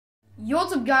Yo,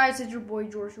 what's up guys, it's your boy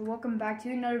George, and welcome back to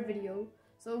another video.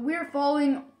 So we're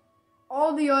following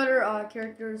all the other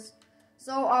characters.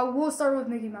 So we'll start with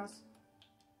Mickey Mouse.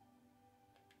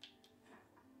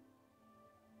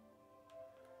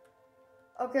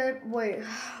 Okay, wait,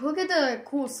 look at the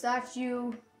cool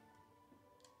statue.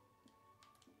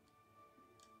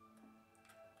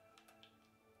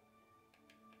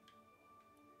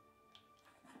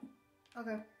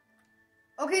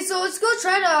 Okay, so let's go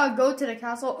try to go to the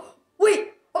castle.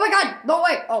 Wait! Oh my god! No,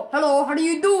 wait! Oh, hello, how are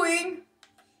you doing?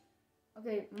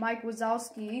 Okay, Mike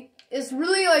Wazowski is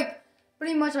really like,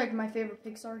 pretty much like my favorite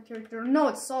Pixar character. No,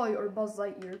 it's Sully or Buzz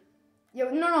Lightyear. Yeah,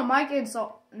 no, Mike and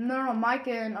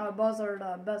Buzz are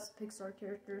the best Pixar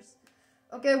characters.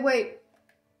 Okay, wait.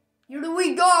 Here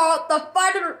we go! The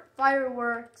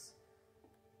fireworks!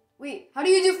 Wait, how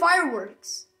do you do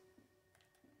fireworks?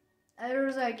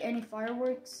 There's like any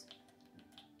fireworks?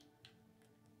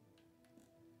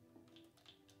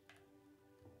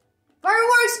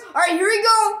 Fireworks! Alright, here we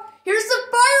go! Here's the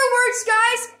fireworks,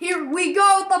 guys! Here we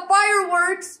go, the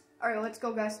fireworks! Alright, let's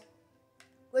go, guys.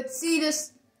 Let's see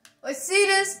this. Let's see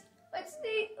this.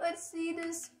 Let's see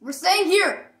this. We're staying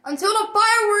here until the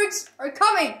fireworks are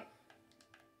coming.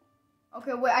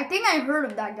 Okay, wait, I think I heard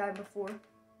of that guy before.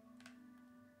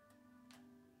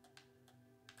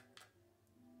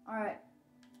 Alright.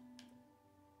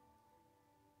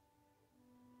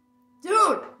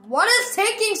 Dude, what is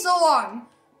taking so long?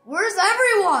 Where's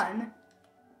everyone?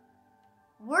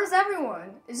 Where's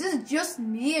everyone? Is this just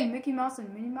me and Mickey Mouse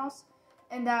and Minnie Mouse?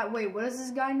 And that, wait, what is this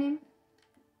guy name?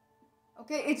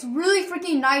 Okay, it's really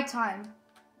freaking nighttime.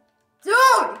 Dude,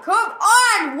 come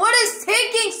on! What is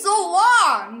taking so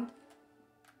long?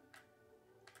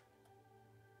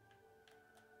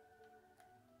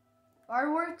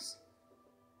 Fireworks?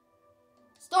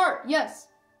 Start, yes.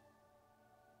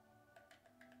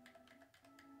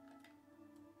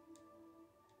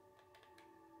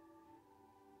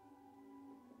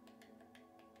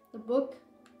 The book.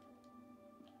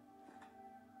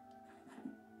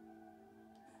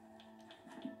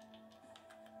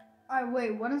 Alright,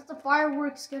 wait, when is the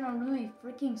fireworks gonna really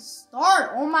freaking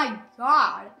start? Oh my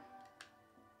god.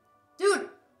 Dude,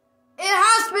 it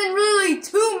has been really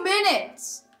 2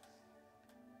 minutes.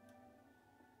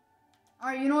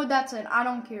 Alright, you know what, that's it. I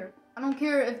don't care. I don't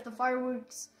care if the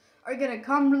fireworks are gonna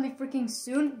come really freaking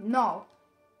soon. No.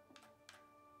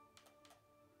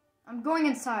 I'm going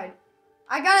inside.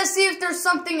 I gotta see if there's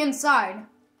something inside.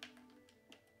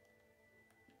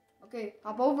 Okay,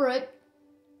 hop over it.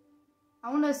 I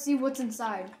wanna see what's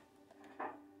inside.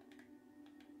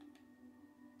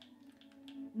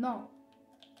 No.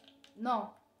 No.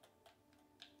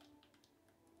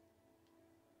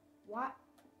 What?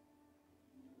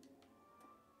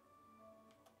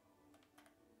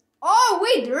 Oh,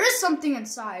 wait, there is something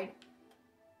inside.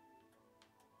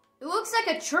 It looks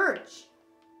like a church.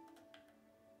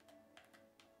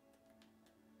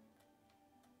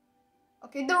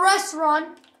 Okay, the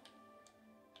restaurant.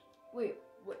 Wait,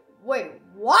 what?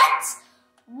 Why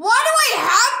do I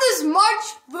have this much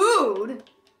food?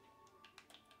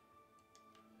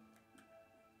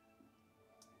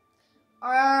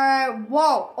 Alright,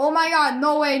 whoa. Oh my god,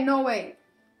 no way.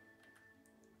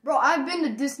 Bro, I've been to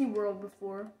Disney World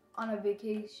before on a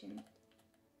vacation.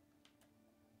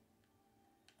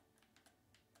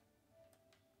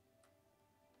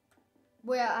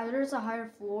 Wait, there's a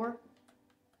higher floor.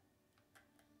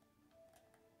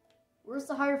 Where's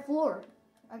the higher floor?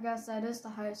 I guess that is the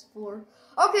highest floor.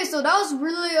 Okay, so that was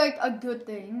really like a good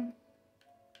thing.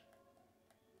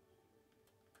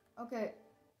 Okay.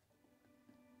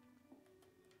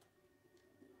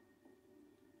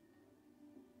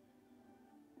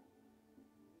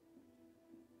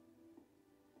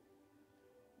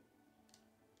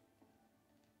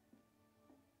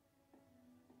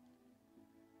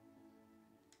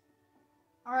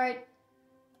 Alright.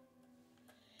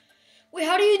 Wait,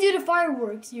 how do you do the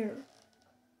fireworks here?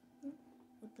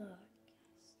 What the?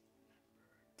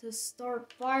 To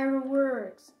start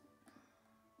fireworks.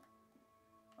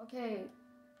 Okay.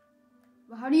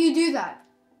 Well, how do you do that?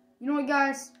 You know what,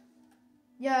 guys?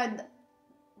 Yeah,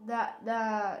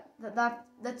 that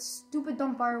stupid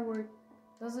dumb firework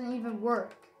doesn't even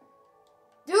work.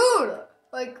 Dude!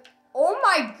 Like, oh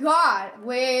my god.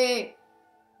 Wait.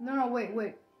 No,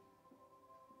 wait.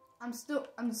 I'm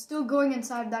still going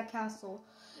inside that castle.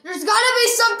 There's gotta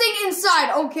be something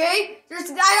inside, okay?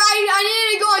 I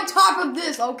need to go on top of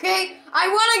this, okay? I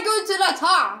wanna go to the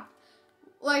top.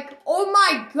 Like, oh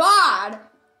my god.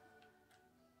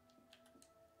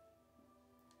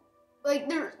 Like,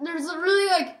 there's really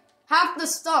like half the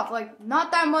stuff, like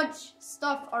not that much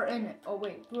stuff are in it. Oh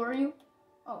wait, who are you?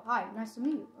 Oh, hi. Nice to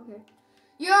meet you. Okay.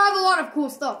 You have a lot of cool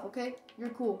stuff, okay? You're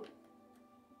cool.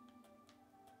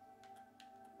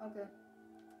 Okay.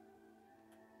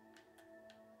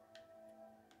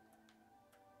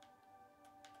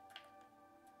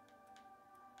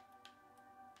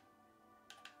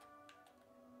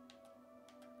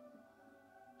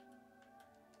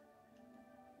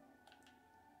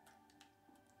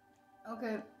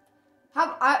 Okay.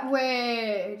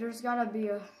 Wait, there's gotta be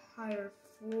a higher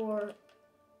floor.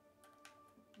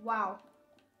 Wow.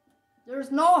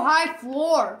 There's no high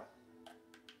floor.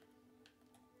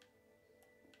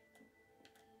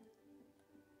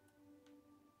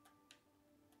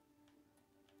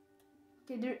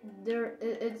 Okay,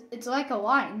 it's like a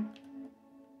line.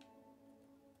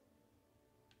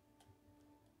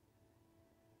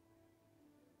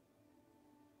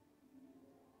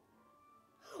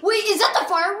 Wait, is that the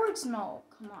fireworks? No,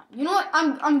 come on. You know what?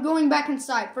 I'm going back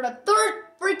inside for the third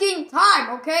freaking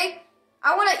time, okay?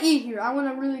 I want to eat here. I want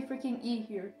to really freaking eat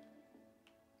here.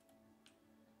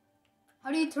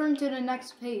 How do you turn to the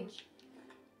next page?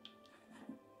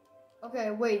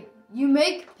 Okay, wait. You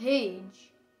make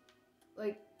page.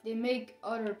 Like, they make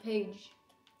other page.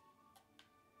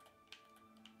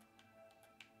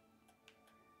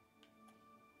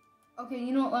 Okay,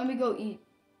 you know what? Let me go eat.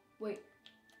 Wait.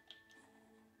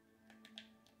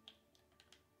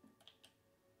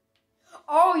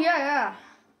 Oh, yeah.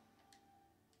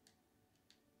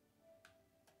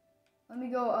 Let me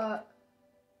go,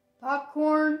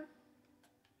 popcorn.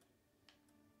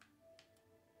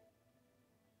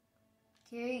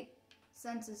 Okay,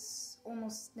 since it's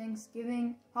almost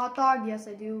Thanksgiving. Hot dog, yes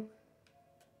I do.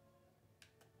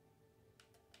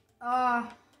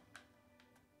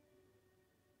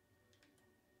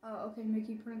 Okay,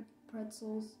 Mickey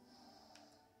pretzels.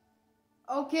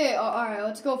 Okay, alright,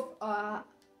 let's go,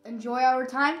 enjoy our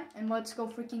time, and let's go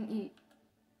freaking eat.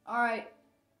 Alright.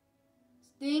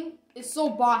 Thing is so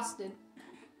Boston.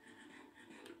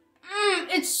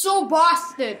 It's so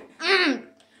Boston.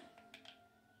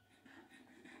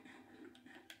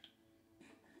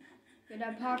 Okay,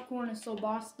 that popcorn is so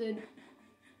Boston.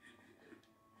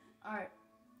 Alright.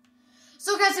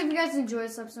 So guys, if you guys enjoyed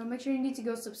this episode, make sure you need to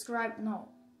go subscribe. No.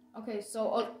 Okay,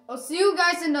 so I'll see you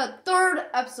guys in the third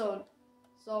episode.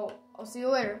 So I'll see you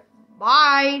later.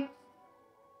 Bye.